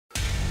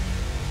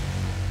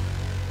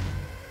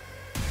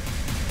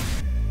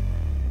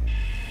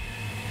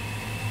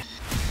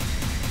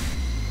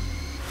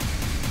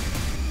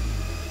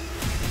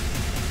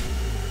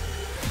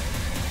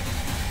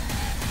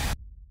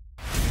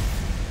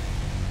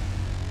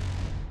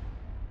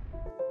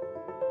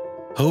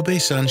Hobei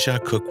Sanxia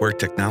Cookware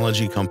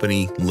Technology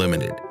Company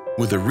Limited,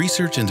 with a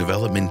research and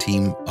development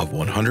team of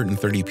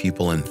 130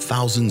 people and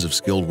thousands of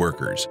skilled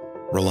workers,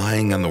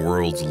 relying on the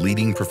world's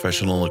leading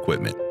professional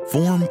equipment,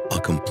 form a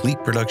complete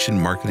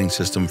production marketing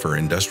system for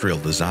industrial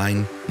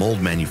design, mold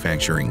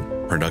manufacturing,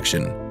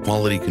 production,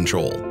 quality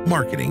control,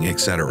 marketing,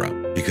 etc.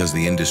 Because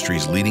the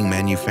industry's leading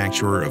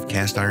manufacturer of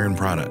cast iron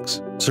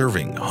products,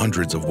 serving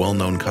hundreds of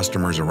well-known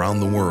customers around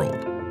the world,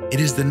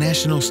 it is the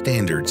national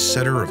standard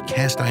setter of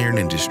cast iron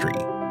industry.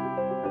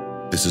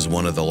 This is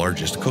one of the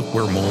largest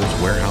cookware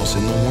molds warehouse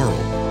in the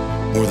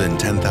world. More than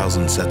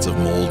 10,000 sets of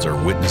molds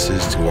are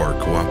witnesses to our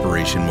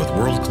cooperation with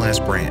world-class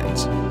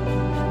brands.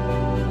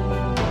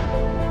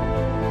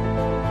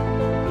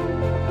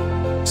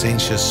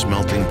 Sanxia's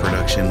smelting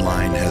production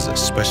line has a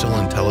special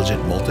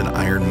intelligent molten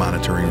iron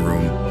monitoring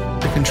room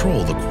to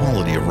control the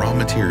quality of raw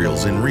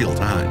materials in real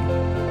time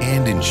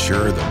and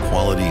ensure the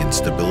quality and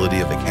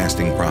stability of the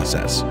casting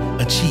process.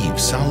 Achieve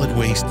solid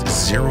waste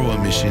zero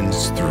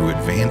emissions through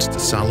advanced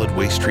solid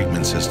waste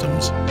treatment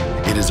systems.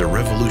 It is a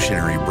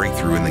revolutionary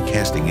breakthrough in the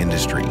casting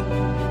industry.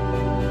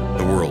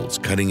 The world's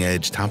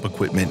cutting-edge top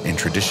equipment and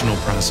traditional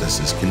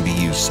processes can be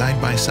used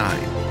side by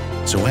side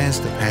so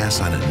as to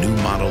pass on a new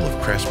model of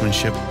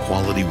craftsmanship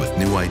quality with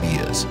new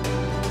ideas.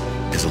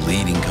 As a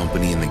leading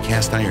company in the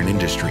cast iron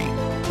industry,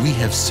 we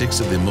have 6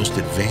 of the most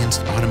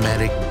advanced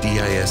automatic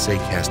DISA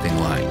casting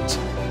lines.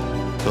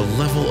 The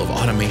level of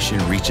automation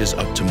reaches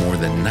up to more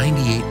than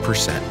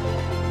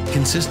 98%.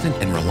 Consistent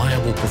and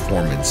reliable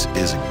performance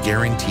is a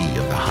guarantee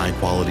of the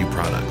high-quality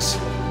products.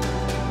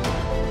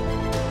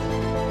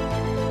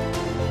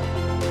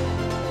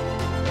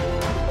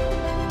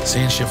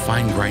 Sanxia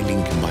Fine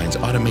Grinding combines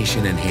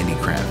automation and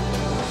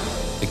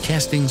handicraft. The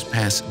castings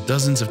pass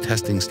dozens of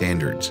testing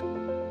standards,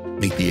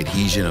 make the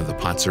adhesion of the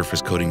pot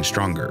surface coating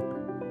stronger,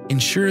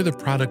 ensure the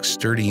product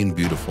sturdy and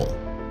beautiful.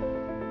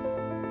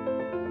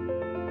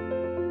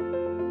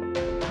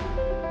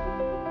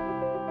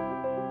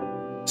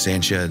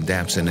 Sanxia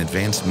adapts an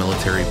advanced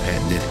military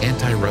patented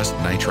anti-rust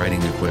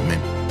nitriding equipment,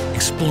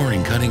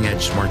 exploring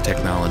cutting-edge smart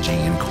technology,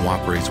 and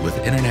cooperates with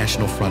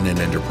international front-end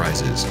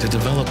enterprises to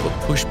develop a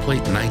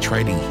push-plate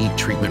nitriding heat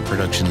treatment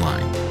production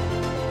line.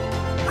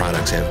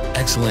 Products have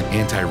excellent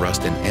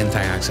anti-rust and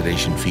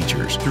anti-oxidation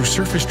features through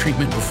surface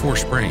treatment before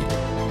spraying,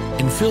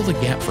 and fill the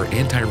gap for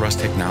anti-rust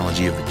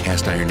technology of the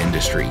cast iron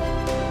industry.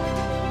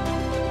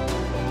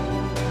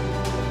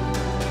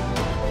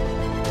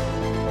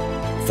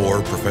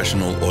 Four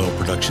professional oil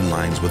production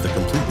lines with a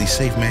completely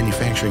safe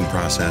manufacturing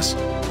process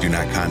do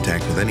not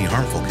contact with any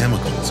harmful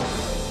chemicals.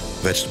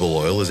 Vegetable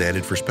oil is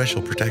added for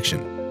special protection.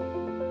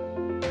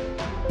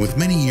 With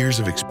many years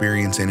of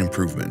experience and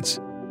improvements,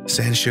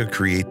 Sanxia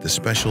create the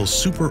special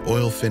super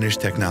oil finish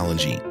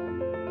technology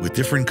with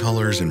different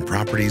colors and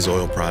properties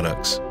oil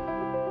products.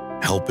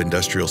 Help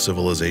industrial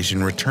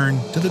civilization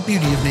return to the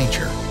beauty of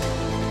nature.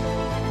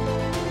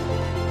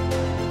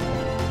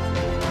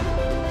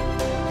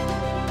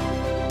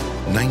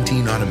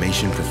 "19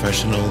 Automation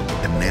Professional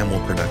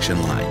Enamel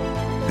Production Line."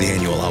 The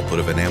annual output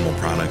of enamel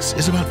products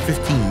is about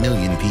 15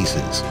 million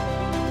pieces.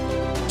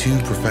 2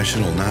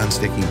 professional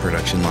non-sticking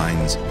production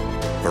lines,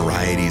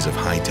 varieties of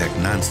high-tech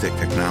non-stick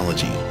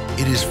technology.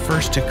 It is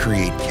first to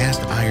create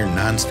cast iron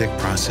non-stick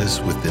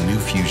process with the new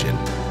fusion.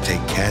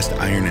 Take cast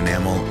iron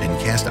enamel and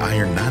cast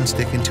iron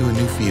non-stick into a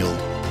new field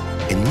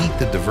and meet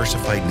the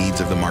diversified needs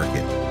of the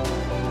market.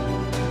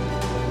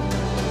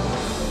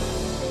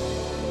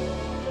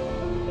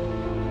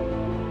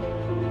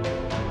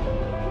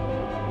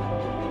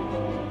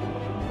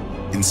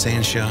 In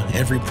Sanxia,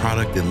 every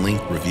product and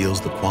link reveals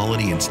the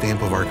quality and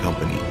stamp of our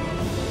company.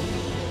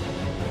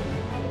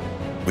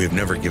 We have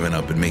never given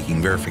up in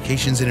making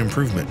verifications and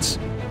improvements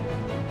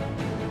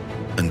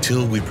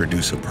until we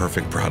produce a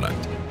perfect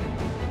product.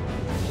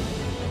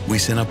 We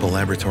set up a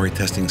laboratory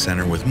testing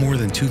center with more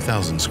than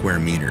 2,000 square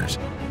meters,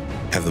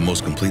 have the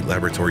most complete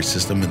laboratory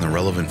system in the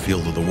relevant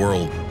field of the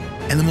world,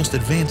 and the most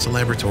advanced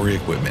laboratory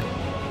equipment.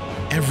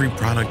 Every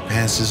product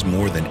passes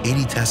more than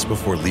 80 tests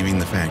before leaving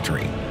the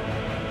factory.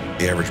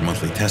 The average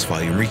monthly test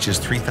volume reaches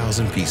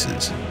 3,000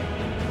 pieces.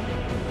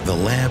 The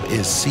lab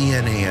is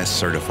CNAS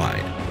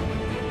certified.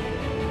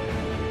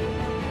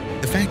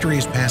 The factory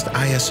has passed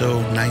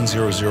ISO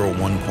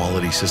 9001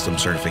 Quality System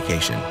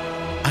Certification,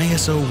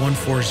 ISO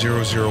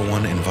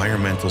 14001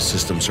 Environmental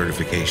System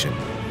Certification,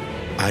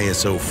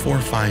 ISO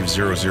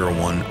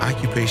 45001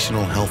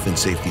 Occupational Health and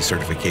Safety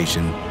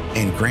Certification,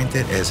 and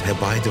granted as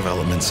Hebei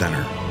Development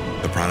Center.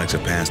 The products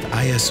have passed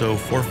ISO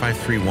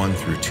 4531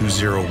 through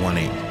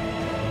 2018.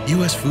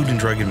 U.S. Food and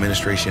Drug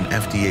Administration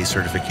FDA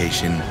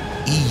certification,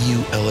 EU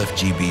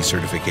LFGB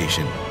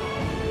certification.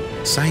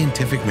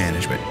 Scientific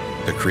management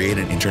to create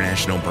an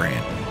international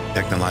brand.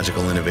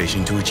 Technological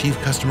innovation to achieve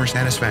customer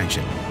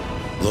satisfaction.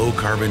 Low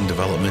carbon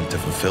development to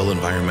fulfill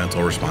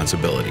environmental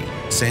responsibility.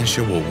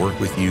 Sanxia will work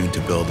with you to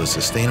build a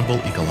sustainable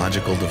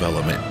ecological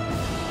development.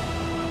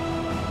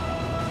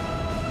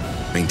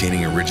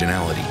 Maintaining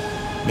originality,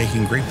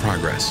 making great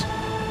progress.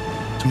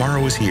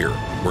 Tomorrow is here,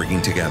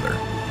 working together.